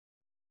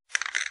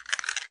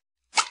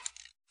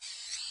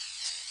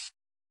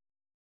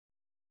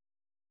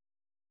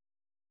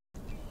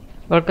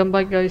Welcome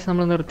back guys.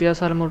 നമ്മൾ നിർത്തിയ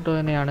സ്ഥലം മുട്ട്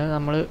തന്നെയാണ്.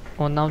 നമ്മൾ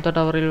ഒന്നാമത്തെ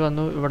ടവറിൽ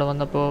വന്നു. ഇവിടെ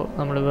വന്നപ്പോൾ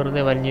നമ്മൾ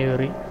വെറുതെ വലിഞ്ഞു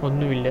കയറി.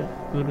 ഒന്നുമില്ല,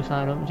 ഒരു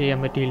സാധനം ചെയ്യാൻ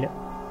പറ്റിയില്ല.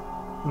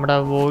 നമ്മുടെ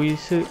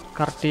വോയിസ്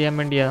കറക്റ്റ് ചെയ്യാൻ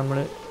വേണ്ടിയാണ് നമ്മൾ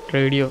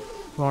റേഡിയോ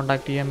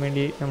കോണ്ടാക്ട് ചെയ്യാൻ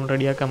വേണ്ടി നമ്മൾ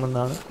റെഡിയാക്കാൻ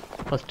വന്നതാണ്.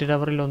 ഫസ്റ്റ്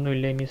ടവറിൽ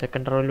ഒന്നുമില്ല. ഇനി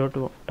സെക്കൻഡ്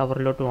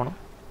ടവറിലോട്ട് പോകണം.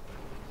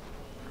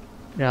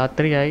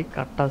 രാത്രിയായി,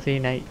 കട്ട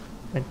സീനായി.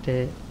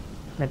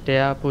 മറ്റേ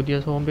ആ പുതിയ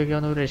സോംബിയൊക്കെ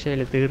വന്ന ഒരു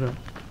രക്ഷയില്ല, തീർന്നു.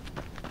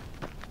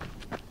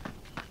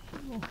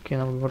 ഓക്കെ,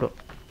 നമുക്ക് ഇങ്ങോട്ട്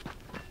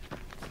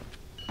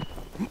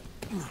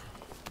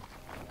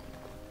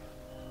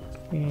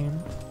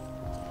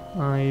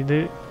ഇത്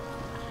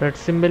റെഡ്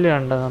സിമ്പിൾ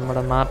കണ്ട,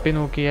 നമ്മുടെ മാപ്പിൽ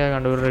നോക്കിയാൽ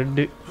കണ്ട ഒരു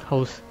റെഡ്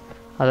ഹൗസ്.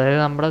 അതായത്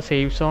നമ്മുടെ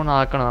സേഫ് സോൺ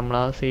ആക്കണം. നമ്മൾ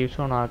ആ സേഫ്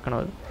സോൺ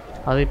ആക്കണം.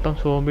 അതിപ്പം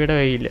സോംബിയുടെ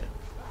കയ്യില്ല.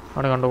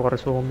 അവിടെ കണ്ടോ കുറേ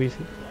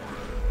സോംബീസ്.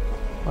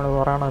 അവിടെ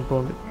കുറേ ഇപ്പോൾ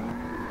ഉണ്ട്.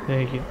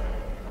 എനിക്ക്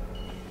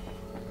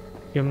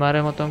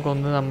ഇവന്മാരെ മൊത്തം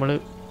കൊന്ന് നമ്മൾ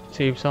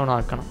സേഫ് സോൺ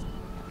ആക്കണം.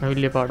 അത്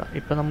വലിയ പാടാണ്.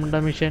 ഇപ്പം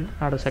നമ്മുടെ മിഷൻ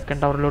അവിടെ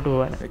സെക്കൻഡ് ടവറിലോട്ട്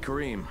പോകാൻ.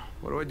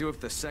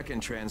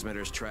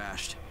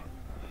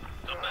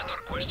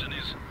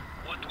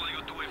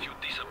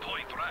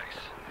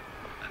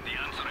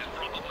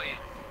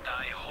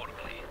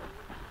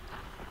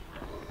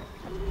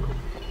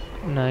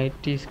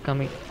 Night is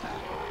coming.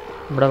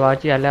 ഇവിടെ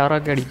വാച്ചി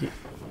അലാറൊക്കെ അടിക്ക്.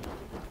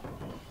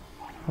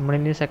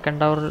 നമ്മളിനി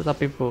സെക്കൻഡ് ടവർ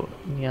തപ്പിപ്പോവും.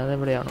 ഇനി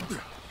അതെവിടെയാണോ?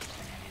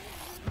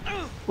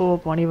 ഓ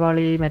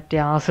പണിവാളി, മറ്റേ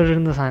ആസിഡ്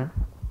ഇടുന്ന സാധനം.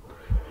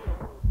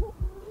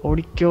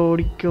 ഓടിക്കോ.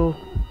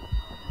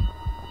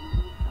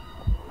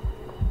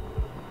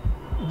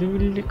 ഇത്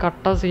വലിയ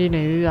കട്ട സീന.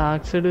 ഇത്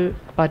ആക്സിഡ്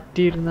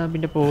പറ്റിയിരുന്നാൽ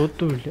പിന്നെ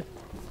പോകത്തുമില്ല.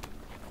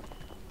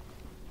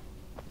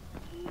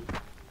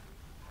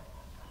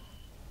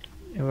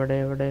 എവിടെ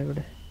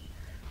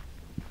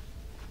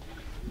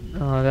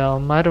അതെ,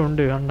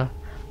 അവന്മാരുണ്ട്. കണ്ട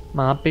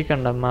മാപ്പിൽ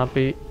കണ്ട,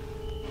 മാപ്പിൽ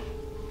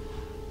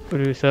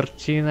ഒരു സെർച്ച്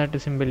ചെയ്യുന്നതായിട്ട്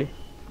സിമ്പിള്.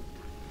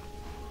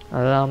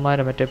 അത്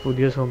അവന്മാരെ മറ്റേ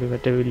പുതിയ സോംബി,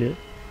 മറ്റേ വലിയ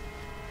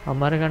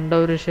അവന്മാരെ കണ്ട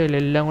ഒരു രക്ഷയില്ല.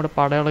 എല്ലാം കൂടെ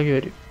പടയിളകി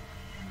വരും.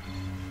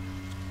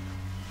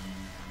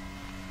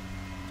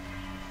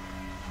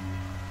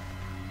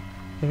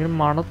 ഇങ്ങനെ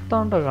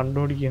മണത്താണ്ടോ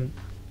കണ്ടുപിടിക്കുന്നു.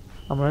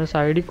 നമ്മൾ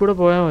സൈഡിൽ കൂടെ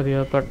പോയാൽ മതി.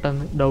 അത്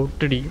പെട്ടെന്ന്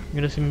ഡൗട്ട് അടിക്കും.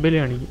 ഇങ്ങനെ സിമ്പിൾ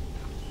കാണിക്കും.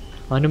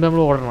 അതിനുമ്പ്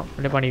നമ്മൾ ഓടണം,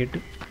 പിന്നെ പണി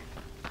കിട്ടും.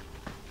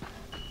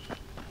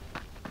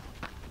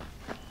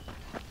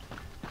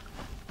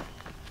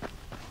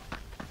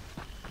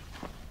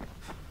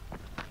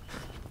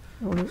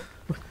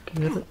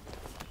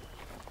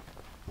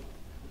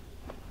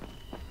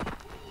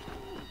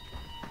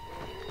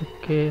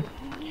 ഓക്കെ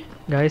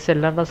ഗൈസ്,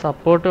 എല്ലാവരുടെ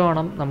സപ്പോർട്ട്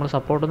വേണം. നമ്മൾ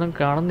സപ്പോർട്ടൊന്നും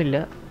കാണുന്നില്ല.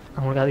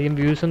 നമുക്ക് അധികം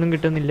വ്യൂസൊന്നും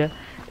കിട്ടുന്നില്ല.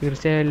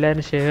 തീർച്ചയായും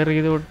എല്ലാവരും ഷെയർ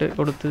ചെയ്ത്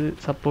കൊടുത്ത്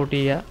സപ്പോർട്ട്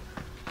ചെയ്യുക.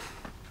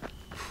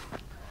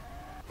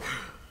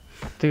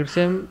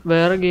 തീർച്ചയായും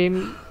വേറെ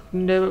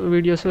ഗെയിമിൻ്റെ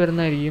വീഡിയോസ്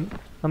വരുന്നതായിരിക്കും.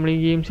 നമ്മൾ ഈ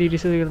ഗെയിം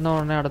സീരീസ് തീർന്ന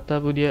ഉടനെ അടുത്ത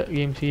പുതിയ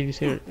ഗെയിം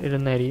സീരീസ്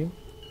ഇടുന്നതായിരിക്കും.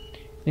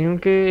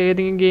 നിങ്ങൾക്ക്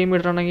ഏതെങ്കിലും ഗെയിം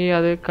ഇടണമെങ്കിൽ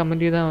അത്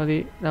കമൻറ്റ് ചെയ്താൽ മതി.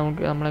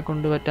 നമ്മളെ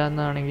കൊണ്ട്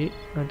പറ്റാവുന്നതാണെങ്കിൽ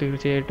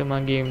തീർച്ചയായിട്ടും ആ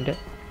ഗെയിമിൻ്റെ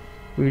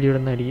വീഡിയോ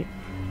ഇടുന്നതായിരിക്കും.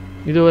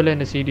 ഇതുപോലെ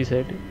തന്നെ സീരീസ്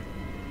ആയിട്ട്.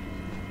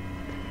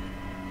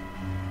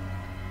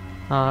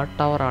 ആ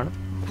ടവറാണ്.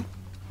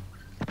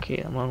 ഓക്കെ,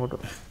 നമ്മൾ അങ്ങോട്ട്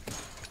പോകും.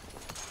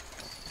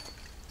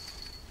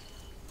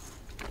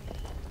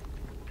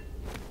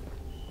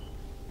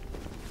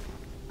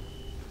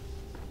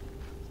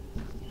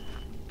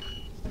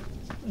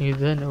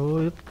 ഇത് തന്നെ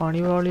ഒരു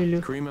പണിവാളിയില്ല.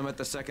 at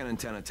the second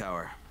antenna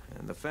tower,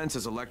 and the fence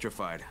is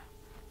electrified.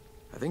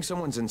 I think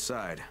someone's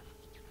inside.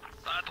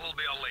 That will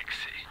be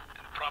Alexei,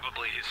 and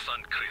probably his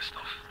son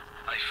Christoph.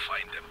 I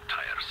find them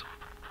tiresome.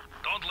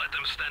 Don't let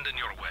them stand in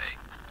your way.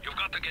 You've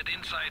got to get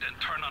inside and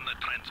turn on the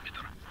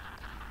transmitter.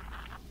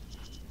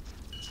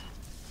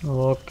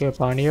 Okay,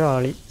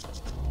 പണിവാളി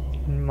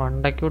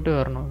മണ്ടയ്ക്കോട്ട്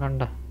കയറണം.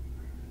 കണ്ട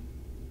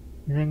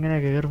ഇതെങ്ങനെ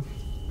കയറും?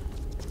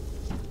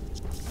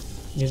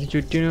 ഇത്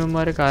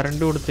ചുറ്റിനുമാരെ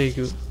current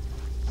കൊടുത്തേക്കൂ.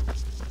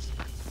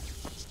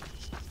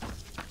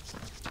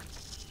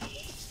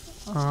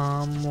 ആ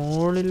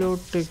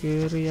മുകളിലോട്ട്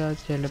കയറിയാൽ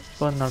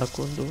ചിലപ്പോൾ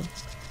നടക്കുമെന്ന് തോന്നുന്നു.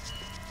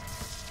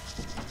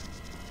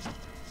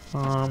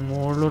 ആ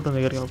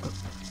മുകളിലോട്ടൊന്ന് കയറി നോക്കാം.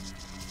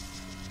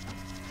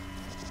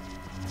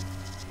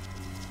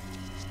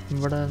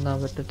 ഇവിടെ നിന്നാ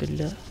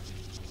പറ്റത്തില്ല.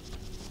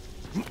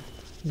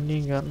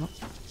 ഇനിയും കയറണം.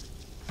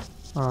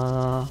 ആ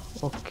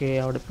ഓക്കെ,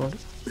 അവിടെ ഇപ്പോൾ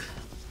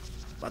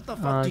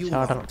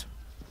ചാടണം.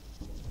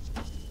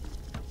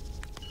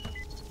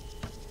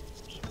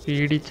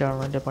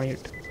 സ്പീഡിച്ചാണ് എൻ്റെ പണി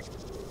കിട്ടും.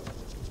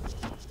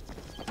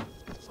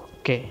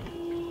 Okay,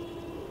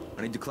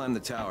 I need to climb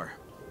the tower.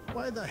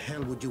 Why the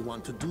hell would you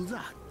want to do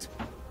that?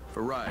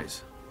 For Rise.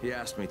 He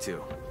asked me to.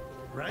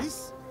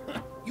 Rice?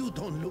 You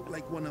don't look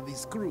like one of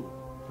his crew.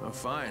 Oh,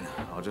 fine.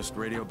 I'll just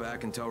radio back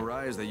and tell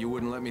Rise that you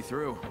wouldn't let me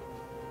through.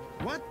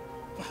 What?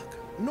 Fuck.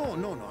 No,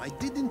 I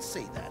didn't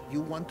say that.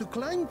 You want to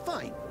climb?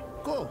 Fine.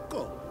 Go.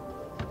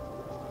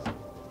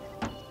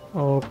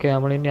 Okay,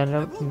 നമ്മളിനി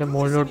എൻ്റെ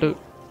മുകളിലോട്ട്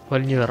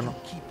വലിഞ്ഞു കയറണം.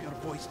 Keep your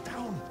voice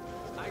down.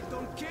 I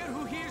don't care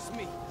who hears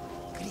me.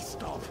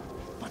 Christoph,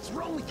 what's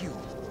wrong with you?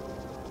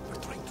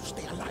 We're trying to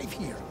stay alive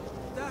here.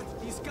 Dad,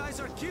 these guys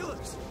are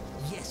killers.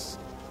 Yes,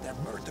 they're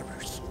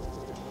murderers.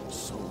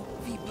 So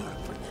we work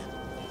for them.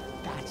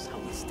 That's how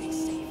we stay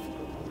safe.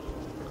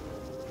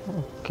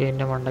 Okay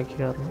എൻ്റെ മണ്ടയ്ക്ക്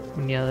കയറണം.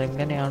 ഇനി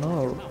അതെങ്ങനെയാണോ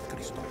ആവും. Now,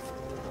 Christoph,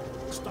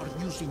 start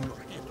using your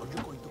head or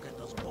you're going to get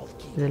us both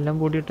killed. ഇതെല്ലാം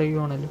പൂട്ടിയിട്ടേക്ക്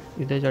ആണല്ലോ.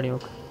 ഇതേ ചടി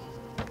നോക്ക്.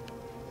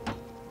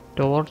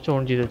 Torch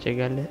on ചെയ്ത്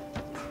വെച്ചേക്കാം അല്ലേ?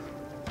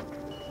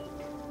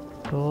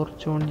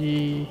 ടോർച്ച് ഓൺ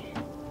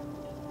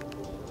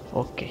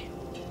ഓക്കെ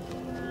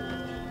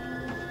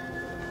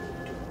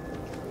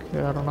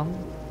കയറണം.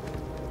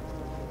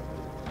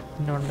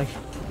 പിന്നെ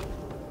ഉണ്ടെങ്കിൽ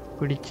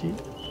പിടിച്ച്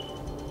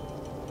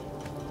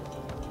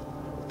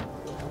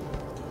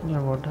ഇനി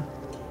അങ്ങോട്ടാ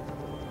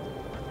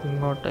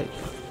ഇങ്ങോട്ടായി.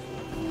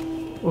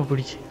 ഓ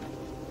പിടിച്ച്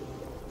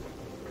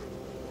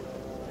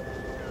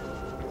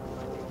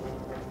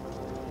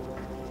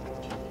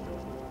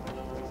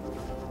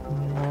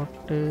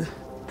ഇങ്ങോട്ട്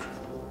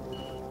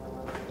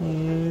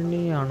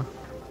ഏണിയാണ്.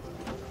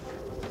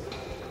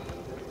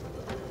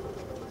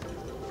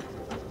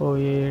 ഓ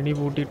ഏണി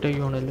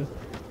പൂട്ടിയിട്ടേക്കാണല്ലോ.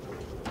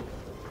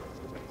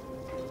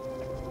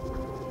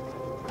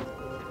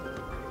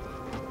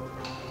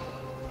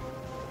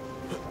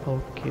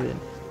 ഓക്കെ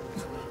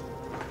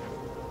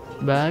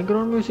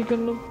ബാക്ക്ഗ്രൗണ്ട് മ്യൂസിക്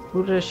ഒന്നും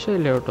ഒരു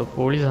രക്ഷയില്ല കേട്ടോ.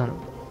 പൊളി സാധനം.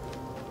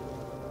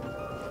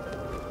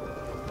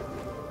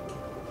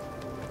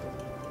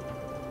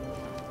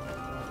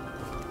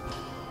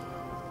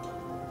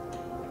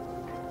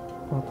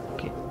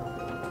 ഓക്കെ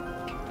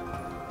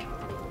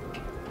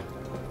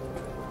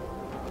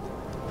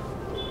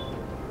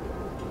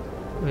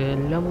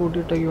എല്ലാം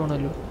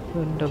കൂട്ടിയിട്ടൊക്കെയാണല്ലോ.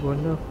 എൻ്റെ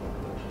പൊന്നോ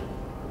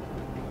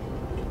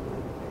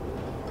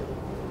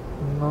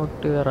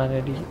ഇങ്ങോട്ട്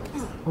കയറാനായിരിക്കും.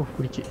 ഓ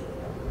പിടിച്ച്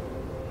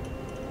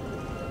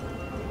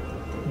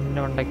പിന്നെ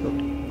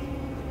ഉണ്ടാക്കിയോട്ടെ.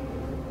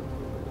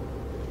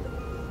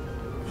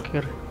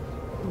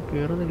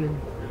 കയറുന്നില്ല.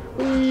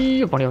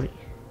 അയ്യോ പണി പണി.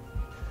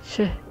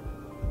 ശേ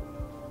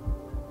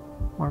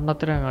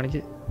മണ്ണത്തിനാ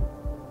കാണിച്ച്.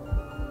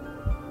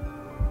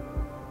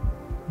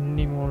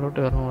 ഇനി മുകളിലോട്ട്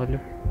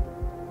കയറണമല്ലോ.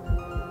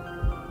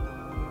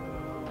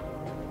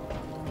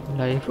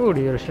 ലൈഫ്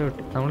കൂടി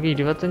രക്ഷപ്പെട്ട്. നമുക്ക്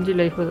 25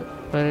 ലൈഫ്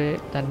വരെ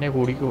തന്നെ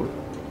കൂടിക്കോളൂ.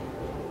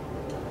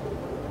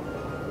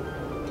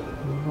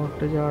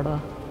 ഇങ്ങോട്ട് ചാടാ.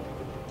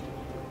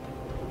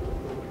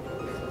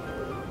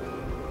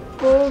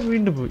 ഓ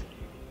വീണ്ടും പോയി.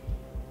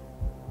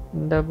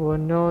 എൻ്റെ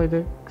പൊന്നോ ഇത്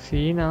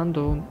സീനാന്ന്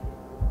തോന്നുന്നു.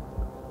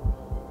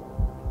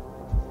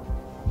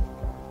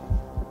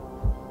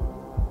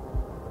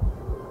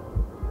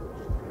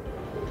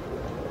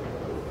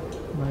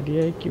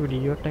 മര്യാദയ്ക്ക്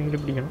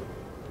പിടിക്കട്ടെങ്കിലും പിടിക്കണം.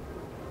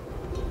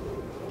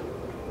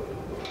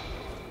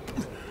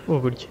 ഓ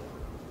പിടിച്ച്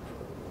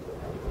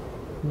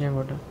ഇനി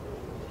അങ്ങോട്ട്.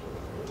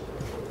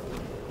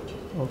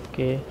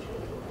 ഓക്കെ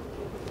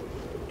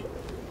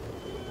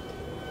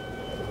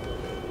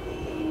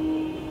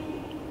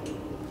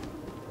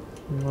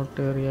ഇങ്ങോട്ട്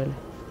കയറിയാൽ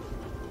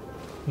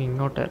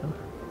ഇങ്ങോട്ടായിരുന്നു.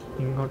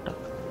 ഇങ്ങോട്ടാ.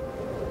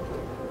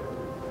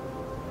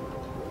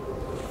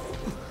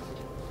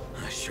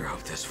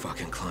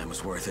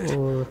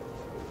 ഓ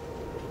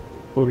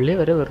പുള്ളി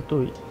വരെ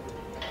വെറുത്തുപോയി.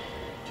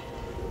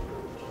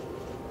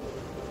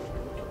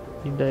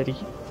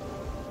 ഇതായിരിക്കും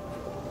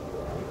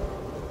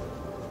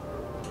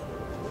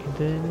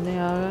ഇത് തന്നെ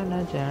ആകാനാ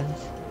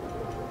ചാൻസ്.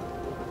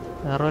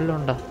 വേറെ വല്ലതും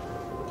ഉണ്ടോ?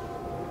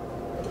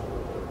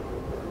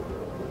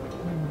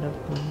 എൻ്റെ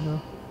പൊന്നോ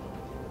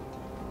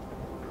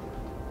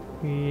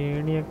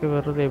ഏണിയൊക്കെ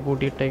വെറുതെ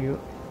പൂട്ടിയിട്ടേക്കോ.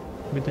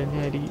 ഇത് തന്നെ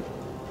ആയിരിക്കും.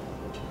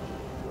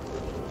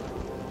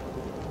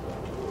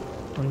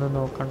 ഒന്നും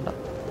നോക്കണ്ട.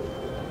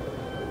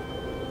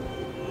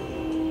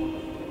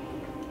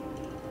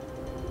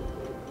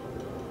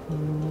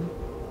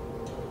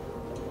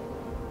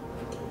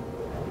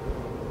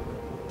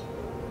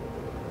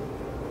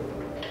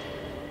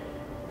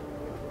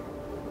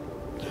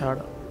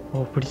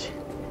 ഓ പിടിച്ച്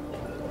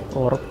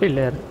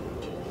ഉറപ്പില്ലായിരുന്നു.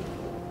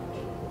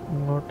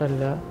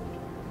 ഇങ്ങോട്ടല്ല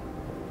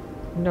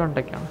എൻ്റെ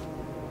ഉണ്ടൊക്കെയാണ്.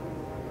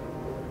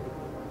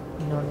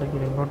 എൻ്റെ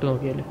ഉണ്ടെങ്കിൽ ഇങ്ങോട്ട്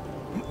നോക്കിയാലേ.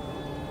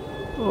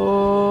 ഓ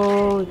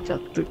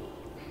ചത്ത്.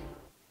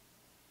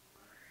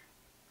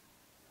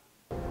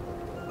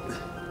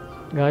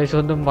 ഗായ്സ്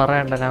ഒന്നും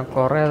പറയണ്ട. ഞാൻ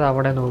കുറേ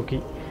അവിടെ നോക്കി.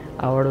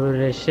 അവിടെ ഒരു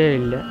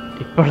രക്ഷയില്ല.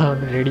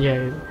 ഇപ്പോഴാണ്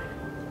റെഡിയായത്.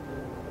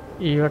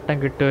 ഈ വട്ടം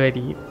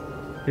കിട്ടുമായിരിക്കും.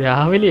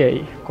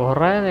 രാവിലെയായി.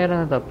 കുറേ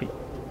നേരം തപ്പി.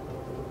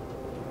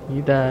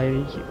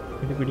 ഇതായിരിക്കും.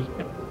 ഇത്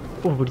പിടിക്കണം.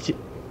 ഓ പിടിച്ച്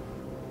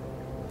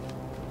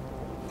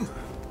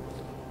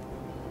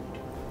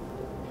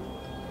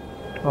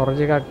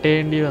കുറച്ച് കട്ട്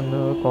ചെയ്യേണ്ടി വന്നു.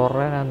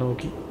 കുറേ ഞാൻ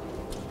നോക്കി.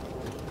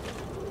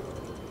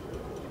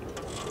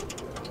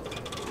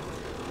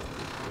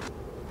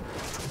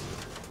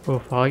 ഓ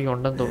ഭാഗ്യം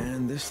ഉണ്ടെന്ന്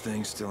തോന്നുന്നു.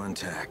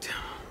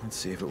 Let's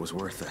see if it was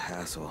worth the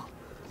hassle.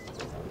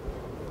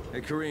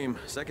 Hey Kareem,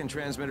 second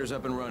transmitter's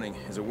up and running.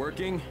 Is it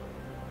working?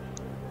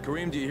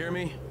 Kareem, do you hear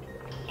me?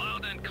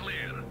 Loud and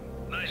clear.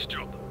 Nice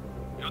job.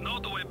 You know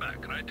the way back,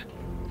 right?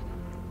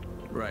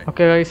 Right.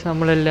 Okay guys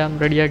നമ്മളെല്ലാം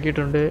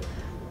റെഡിയാക്കിയിട്ടുണ്ട്.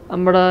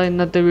 നമ്മുടെ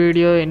ഇന്നത്തെ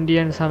video end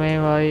ചെയ്യാൻ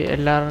സമയമായി.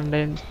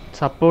 എല്ലാവരുടെയും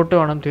support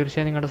വേണം.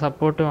 തീർച്ചയായും നിങ്ങളുടെ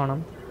സപ്പോർട്ട് വേണം.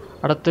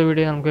 അടുത്ത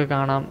വീഡിയോ നമുക്ക്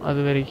കാണാം.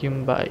 അതുവരേക്കും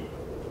ബൈ.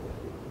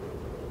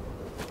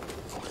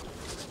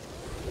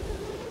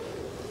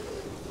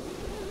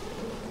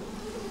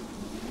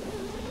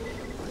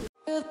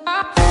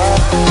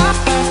 Goodbye.